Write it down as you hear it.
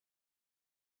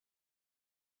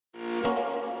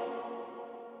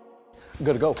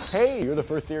Good to go. Hey, you're the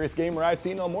first serious gamer I've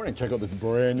seen all morning. Check out this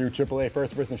brand new AAA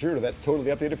first-person shooter that's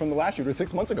totally updated from the last shooter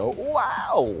 6 months ago.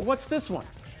 Wow! What's this one?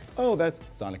 Oh, that's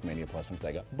Sonic Mania Plus from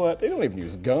SEGA. But they don't even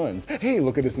use guns. Hey,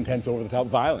 look at this intense over-the-top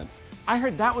violence. I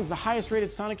heard that one's the highest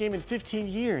rated Sonic game in 15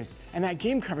 years, and that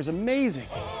game cover's amazing.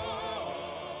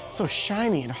 So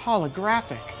shiny and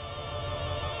holographic.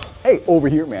 Hey, over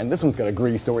here, man, this one's got a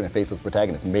gritty story and a faceless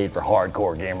protagonist made for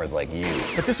hardcore gamers like you.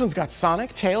 But this one's got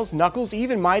Sonic, Tails, Knuckles,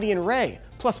 even Mighty and Ray,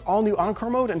 plus all new Encore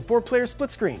mode and 4-player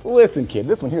split screen. Listen, kid,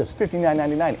 this one here is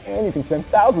 $59.99, and you can spend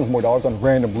thousands more dollars on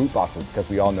random loot boxes, because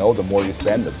we all know the more you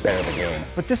spend, the better the game.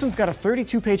 But this one's got a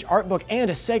 32-page art book and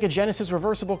a Sega Genesis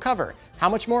reversible cover. How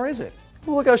much more is it?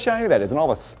 Well, look how shiny that is, and all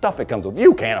the stuff it comes with.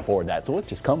 You can't afford that, so let's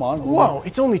just come on. Whoa,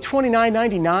 it's only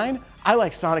 $29.99? I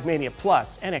like Sonic Mania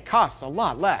Plus, and it costs a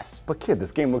lot less. But kid,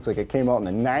 this game looks like it came out in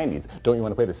the 90s. Don't you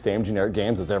want to play the same generic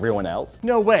games as everyone else?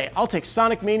 No way, I'll take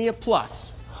Sonic Mania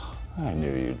Plus. I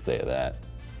knew you'd say that.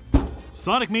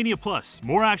 Sonic Mania Plus,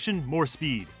 more action, more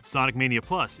speed. Sonic Mania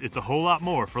Plus, it's a whole lot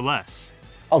more for less.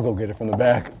 I'll go get it from the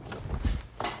back.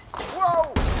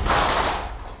 Whoa!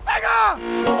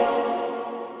 SEGA!